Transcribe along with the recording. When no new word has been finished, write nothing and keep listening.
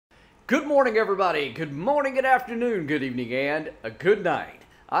Good morning, everybody. Good morning, good afternoon, good evening, and a good night.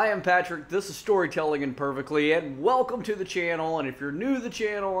 I am Patrick. This is Storytelling Imperfectly, and welcome to the channel. And if you're new to the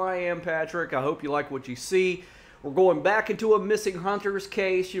channel, I am Patrick. I hope you like what you see. We're going back into a missing hunters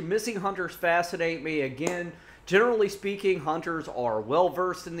case. Your missing hunters fascinate me. Again, generally speaking, hunters are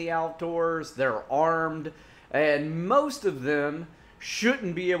well-versed in the outdoors. They're armed, and most of them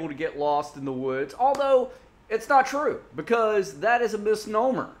shouldn't be able to get lost in the woods. Although, it's not true, because that is a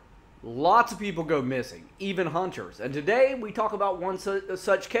misnomer. Lots of people go missing, even hunters. And today we talk about one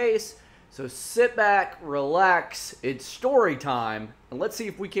such case. So sit back, relax, it's story time, and let's see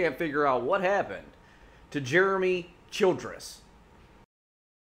if we can't figure out what happened to Jeromy Childress.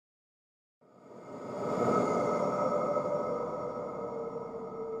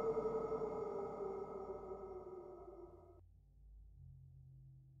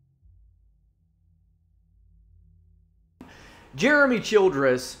 Jeromy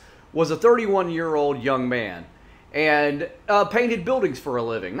Childress was a 31-year-old young man and painted buildings for a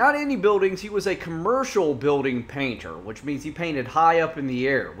living. Not any buildings, he was a commercial building painter, which means he painted high up in the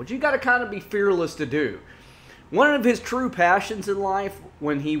air, which you got to kind of be fearless to do. One of his true passions in life,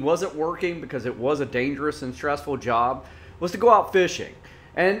 when he wasn't working, because it was a dangerous and stressful job, was to go out fishing.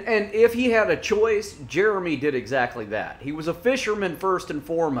 And if he had a choice, Jeromy did exactly that. He was a fisherman first and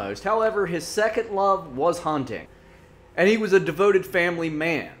foremost. However, his second love was hunting. And he was a devoted family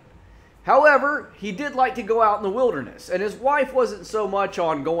man. However, he did like to go out in the wilderness, and his wife wasn't so much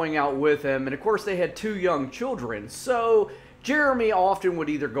on going out with him, and of course they had two young children, so Jeromy often would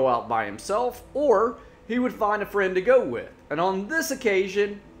either go out by himself, or he would find a friend to go with. And on this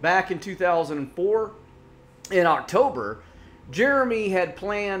occasion, back in 2004, in October, Jeromy had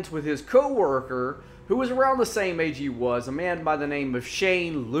plans with his co-worker, who was around the same age he was, a man by the name of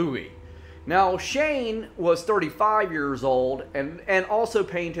Shane Louie. Now, Shane was 35 years old and also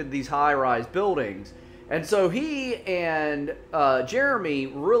painted these high-rise buildings. And so he and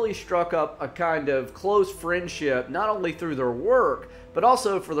Jeromy really struck up a kind of close friendship, not only through their work, but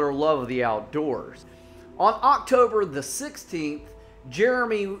also for their love of the outdoors. On October the 16th,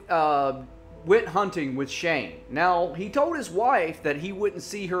 Jeromy went hunting with Shane. Now, he told his wife that he wouldn't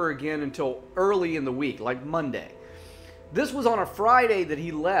see her again until early in the week, like Monday. This was on a Friday that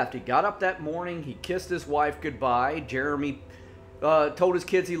he left. He got up that morning, he kissed his wife goodbye. Jeromy told his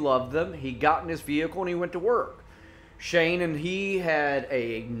kids he loved them. He got in his vehicle and he went to work. Shane and he had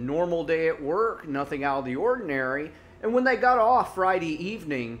a normal day at work, nothing out of the ordinary. And when they got off Friday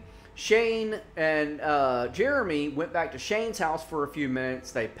evening, Shane and Jeromy went back to Shane's house for a few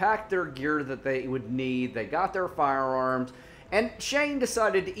minutes. They packed their gear that they would need. They got their firearms. And Shane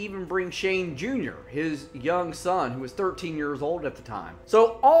decided to even bring Shane Jr., his young son, who was 13 years old at the time.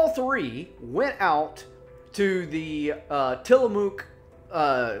 So all three went out to the Tillamook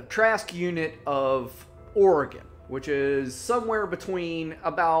Trask unit of Oregon, which is somewhere between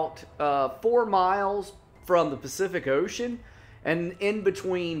about 4 miles from the Pacific Ocean and in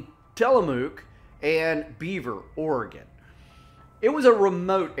between Tillamook and Beaver, Oregon. It was a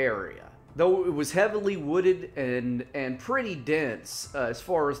remote area, though it was heavily wooded and pretty dense as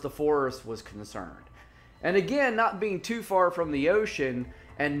far as the forest was concerned. And again, not being too far from the ocean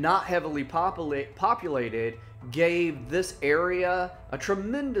and not heavily populated gave this area a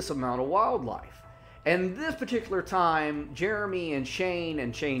tremendous amount of wildlife. And this particular time, Jeromy and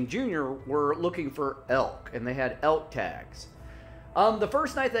Shane Jr. were looking for elk, and they had elk tags. The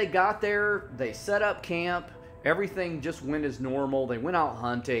first night they got there, they set up camp. Everything just went as normal. They went out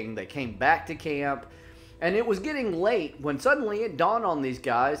hunting. They came back to camp. And it was getting late when suddenly it dawned on these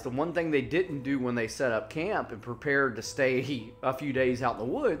guys the one thing they didn't do when they set up camp and prepared to stay a few days out in the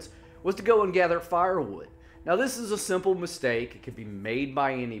woods was to go and gather firewood. Now, this is a simple mistake. It could be made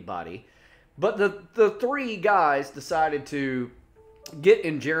by anybody. But the three guys decided to get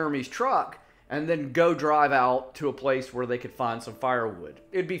in Jeromy's truck and then go drive out to a place where they could find some firewood.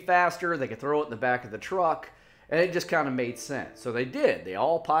 It'd be faster. They could throw it in the back of the truck. And it just kind of made sense. So they did. They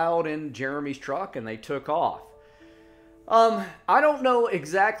all piled in Jeromy's truck and they took off. I don't know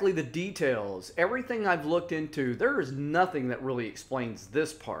exactly the details. Everything I've looked into, there is nothing that really explains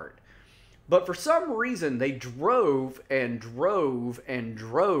this part. But for some reason, they drove and drove and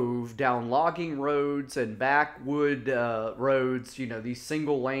drove down logging roads and backwood roads, you know, these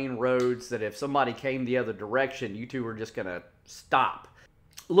single lane roads that if somebody came the other direction, you two were just going to stop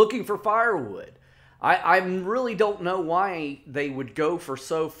looking for firewood. I really don't know why they would go for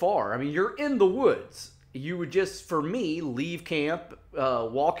so far. I mean, you're in the woods. You would just, for me, leave camp,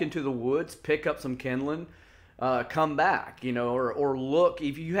 walk into the woods, pick up some kindling, come back, you know, or look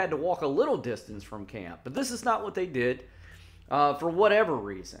if you had to walk a little distance from camp. But this is not what they did for whatever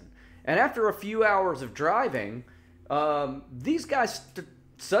reason. And after a few hours of driving, these guys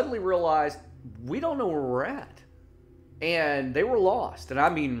suddenly realized, we don't know where we're at. And they were lost, and I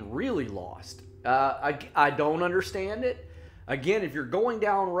mean really lost. I don't understand it. Again, if you're going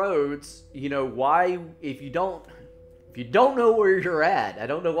down roads, you know, why, if you don't know where you're at, I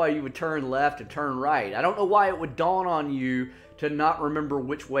don't know why you would turn left and turn right. I don't know why it would dawn on you to not remember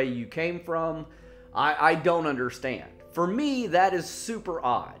which way you came from. I don't understand. For me, that is super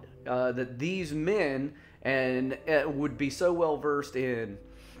odd, that these men would be so well versed in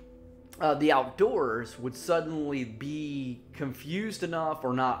the outdoors would suddenly be confused enough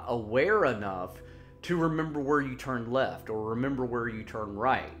or not aware enough to remember where you turned left or remember where you turned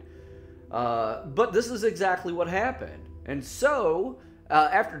right. But this is exactly what happened. And so,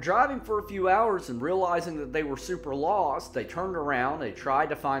 after driving for a few hours and realizing that they were super lost, they turned around, they tried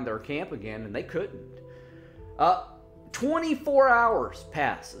to find their camp again, and they couldn't. 24 hours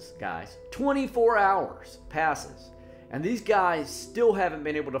passes, guys. 24 hours passes. And these guys still haven't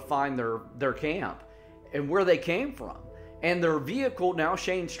been able to find their camp and where they came from. And their vehicle, now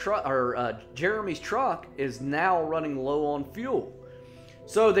Shane's truck, or Jeremy's truck, is now running low on fuel.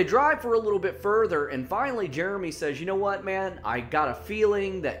 So they drive for a little bit further, and finally Jeremy says, you know what, man? I got a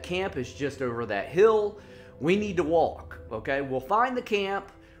feeling that camp is just over that hill. We need to walk, okay? We'll find the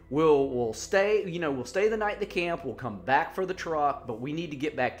camp. We'll stay, you know, we'll stay the night at the camp. We'll come back for the truck, but we need to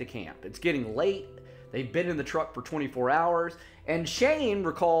get back to camp. It's getting late. They've been in the truck for 24 hours. And Shane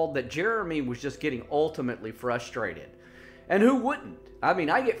recalled that Jeremy was just getting ultimately frustrated. And who wouldn't? I mean,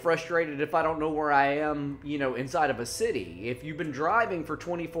 I get frustrated if I don't know where I am, you know, inside of a city. If you've been driving for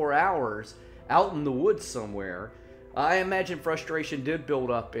 24 hours out in the woods somewhere, I imagine frustration did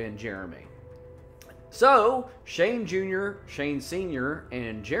build up in Jeremy. So, Shane Jr., Shane Sr.,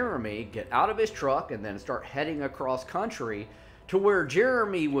 and Jeremy get out of his truck and then start heading across country to where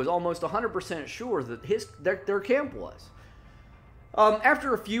Jeremy was almost 100% sure that their camp was.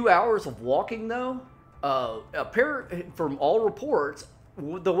 After a few hours of walking, though, from all reports,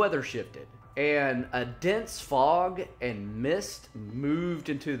 the weather shifted, and a dense fog and mist moved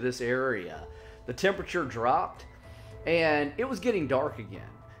into this area. The temperature dropped, and it was getting dark again,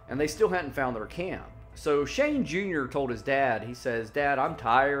 and they still hadn't found their camp. So Shane Jr. told his dad, he says, Dad, I'm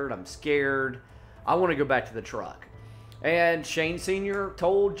tired, I'm scared, I want to go back to the truck. And Shane Sr.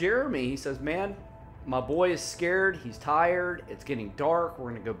 told Jeremy, he says, man, my boy is scared, he's tired, it's getting dark, we're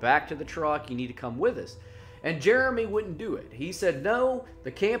going to go back to the truck, you need to come with us. And Jeremy wouldn't do it. He said, no,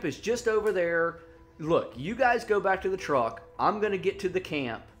 the camp is just over there. Look, you guys go back to the truck, I'm going to get to the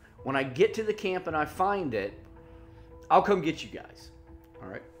camp. When I get to the camp and I find it, I'll come get you guys. All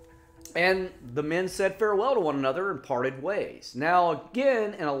right. And the men said farewell to one another and parted ways. Now,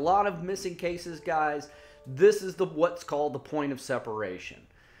 again, in a lot of missing cases, guys, this is what's called the point of separation.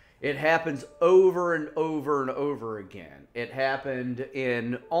 It happens over and over and over again. It happened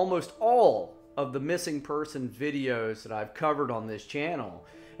in almost all of the missing person videos that I've covered on this channel,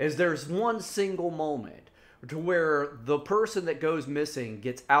 is there's one single moment to where the person that goes missing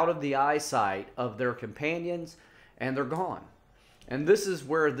gets out of the eyesight of their companions and they're gone. And this is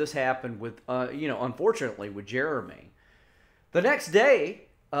where this happened with, unfortunately with Jeremy. The next day,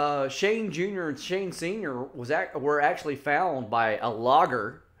 Shane Jr. and Shane Sr. were actually found by a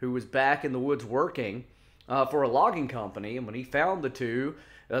logger who was back in the woods working for a logging company. And when he found the two,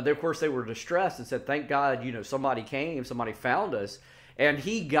 of course, they were distressed and said, thank God, somebody came, somebody found us. And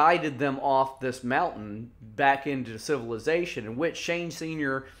he guided them off this mountain back into civilization, in which Shane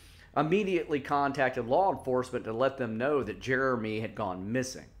Sr. immediately contacted law enforcement to let them know that Jeremy had gone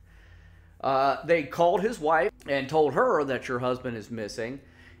missing. They called his wife and told her that your husband is missing.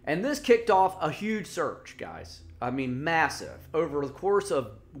 And this kicked off a huge search, guys. I mean, massive. Over the course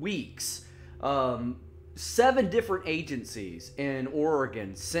of weeks, 7 different agencies in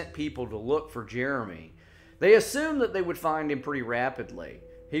Oregon sent people to look for Jeremy. They assumed that they would find him pretty rapidly.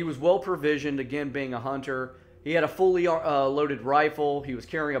 He was well provisioned, again being a hunter. He had a fully loaded rifle. He was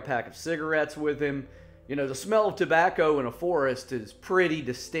carrying a pack of cigarettes with him. The smell of tobacco in a forest is pretty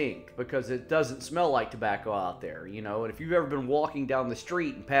distinct because it doesn't smell like tobacco out there, And if you've ever been walking down the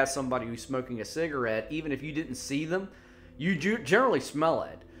street and passed somebody who's smoking a cigarette, even if you didn't see them, you generally smell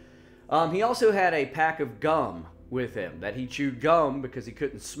it. He also had a pack of gum with him that he chewed gum because he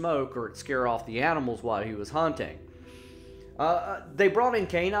couldn't smoke or it'd scare off the animals while he was hunting. They brought in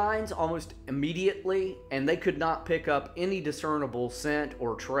canines almost immediately, and they could not pick up any discernible scent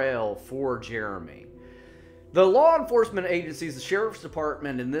or trail for Jeremy. The law enforcement agencies, the sheriff's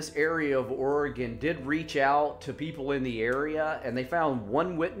department in this area of Oregon, did reach out to people in the area, and they found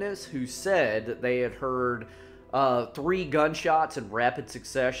one witness who said that they had heard 3 gunshots in rapid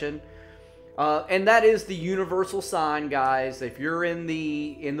succession. And that is the universal sign, guys. If you're in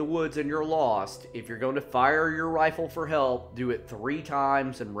the woods and you're lost, if you're going to fire your rifle for help, do it 3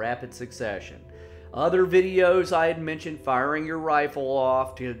 times in rapid succession. Other videos I had mentioned firing your rifle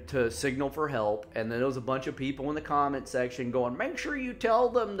off to signal for help, and then there was a bunch of people in the comment section going, make sure you tell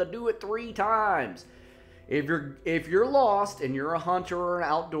them to do it 3 times. If you're lost and you're a hunter or an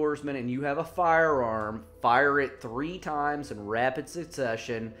outdoorsman and you have a firearm, fire it 3 times in rapid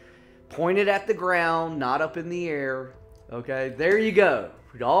succession. Point it at the ground, not up in the air. Okay, there you go.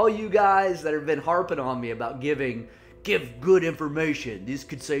 For all you guys that have been harping on me about give good information, this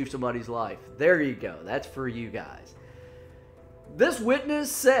could save somebody's life. There you go. That's for you guys. This witness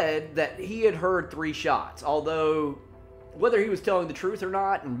said that he had heard 3 shots, although whether he was telling the truth or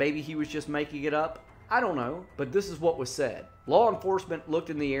not, and maybe he was just making it up, I don't know, but this is what was said. Law enforcement looked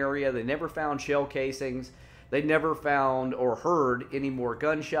in the area. They never found shell casings. They never found or heard any more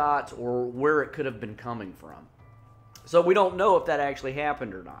gunshots or where it could have been coming from. So we don't know if that actually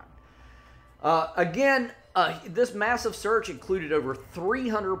happened or not. This massive search included over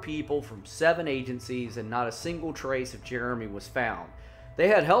 300 people from 7 agencies, and not a single trace of Jeromy was found. They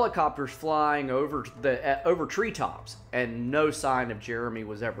had helicopters flying over treetops, and no sign of Jeromy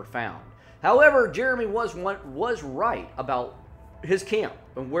was ever found. However, Jeromy was right about his camp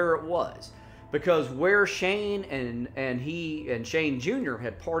and where it was. Because where Shane and Shane Jr.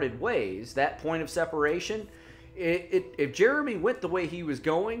 had parted ways, that point of separation, if Jeromy went the way he was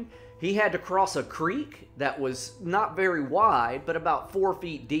going, he had to cross a creek that was not very wide, but about 4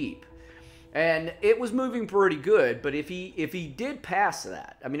 feet deep. And it was moving pretty good, but if he did pass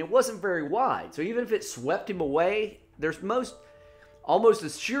that, I mean, it wasn't very wide. So even if it swept him away, almost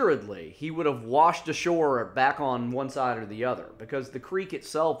assuredly, he would have washed ashore back on one side or the other, because the creek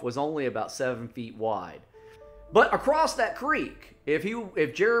itself was only about 7 feet wide. But across that creek, if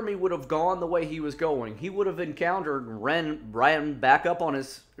Jeromy would have gone the way he was going, he would have encountered and ran back up on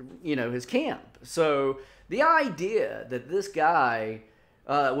his camp. So the idea that this guy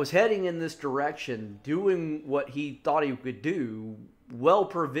was heading in this direction, doing what he thought he could do, well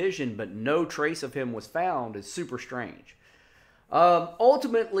provisioned, but no trace of him was found, is super strange.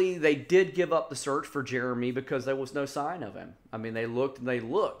 Ultimately, they did give up the search for Jeromy because there was no sign of him. I mean, they looked and they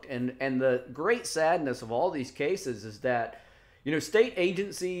looked. And the great sadness of all these cases is that, state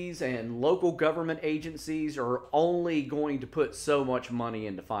agencies and local government agencies are only going to put so much money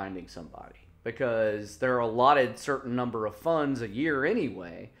into finding somebody, because they're allotted a certain number of funds a year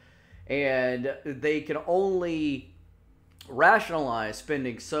anyway, and they can only rationalize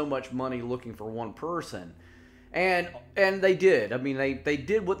spending so much money looking for one person. And they did. I mean, they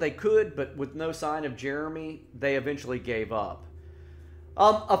did what they could, but with no sign of Jeromy, they eventually gave up.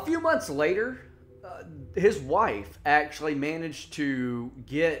 A few months later, his wife actually managed to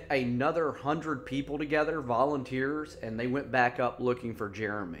get another 100 people together, volunteers, and they went back up looking for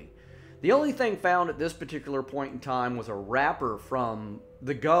Jeromy. The only thing found at this particular point in time was a wrapper from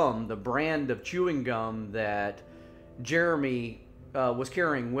the gum, the brand of chewing gum that Jeromy was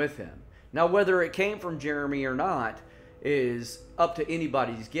carrying with him. Now, whether it came from Jeromy or not is up to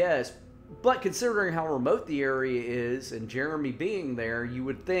anybody's guess, but considering how remote the area is and Jeromy being there, you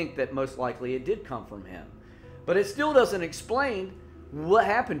would think that most likely it did come from him. But it still doesn't explain what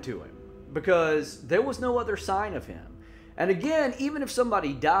happened to him, because there was no other sign of him. And again, even if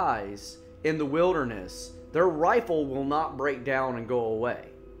somebody dies in the wilderness, their rifle will not break down and go away.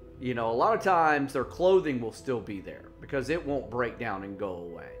 A lot of times their clothing will still be there because it won't break down and go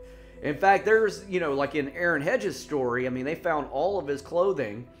away. In fact, there's, like in Aaron Hedges' story, I mean, they found all of his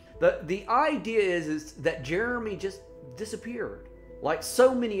clothing. The idea is that Jeromy just disappeared, like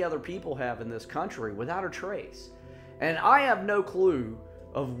so many other people have in this country, without a trace. And I have no clue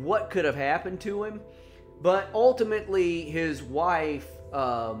of what could have happened to him, but ultimately his wife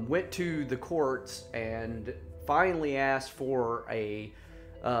went to the courts and finally asked for a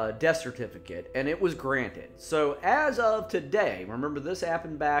death certificate, and it was granted. So as of today, remember this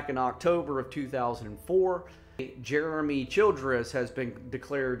happened back in October of 2004, Jeromy Childress has been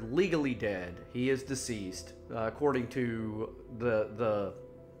declared legally dead. He is deceased, according to the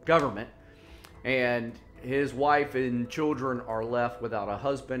government, and his wife and children are left without a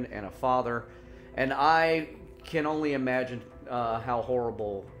husband and a father. And I can only imagine how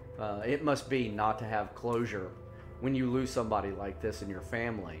horrible it must be not to have closure when you lose somebody like this in your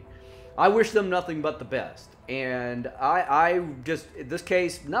family. I wish them nothing but the best. And this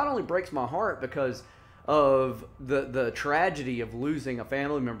case not only breaks my heart because of the tragedy of losing a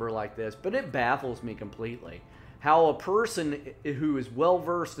family member like this, but it baffles me completely. how a person who is well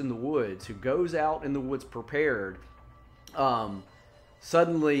versed in the woods, who goes out in the woods prepared,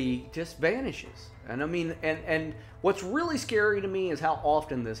 suddenly just vanishes. And I mean, and what's really scary to me is how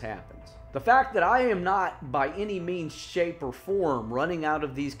often this happens. The fact that I am not by any means, shape, or form running out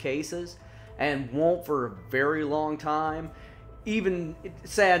of these cases, and won't for a very long time, even it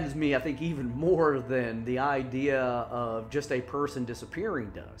saddens me, I think, even more than the idea of just a person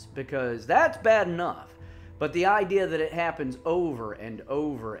disappearing does, because that's bad enough. But the idea that it happens over and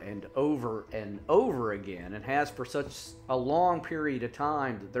over and over and over again, and has for such a long period of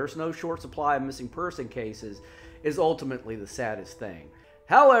time that there's no short supply of missing person cases, is ultimately the saddest thing.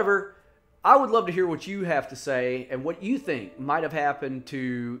 However, I would love to hear what you have to say and what you think might have happened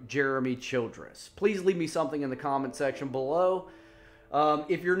to Jeromy Childress. Please leave me something in the comment section below.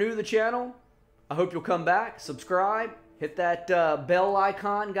 If you're new to the channel, I hope you'll come back, subscribe, hit that bell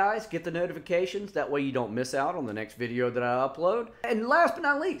icon, guys. Get the notifications. That way you don't miss out on the next video that I upload. And last but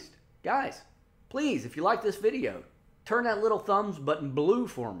not least, guys, please, if you like this video, turn that little thumbs button blue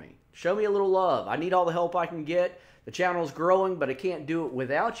for me. Show me a little love. I need all the help I can get. The channel's growing, but I can't do it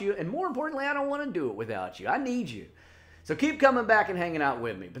without you. And more importantly, I don't want to do it without you. I need you. So keep coming back and hanging out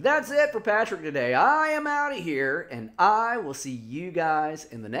with me. But that's it for Patrick today. I am out of here, and I will see you guys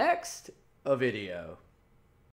in the next video.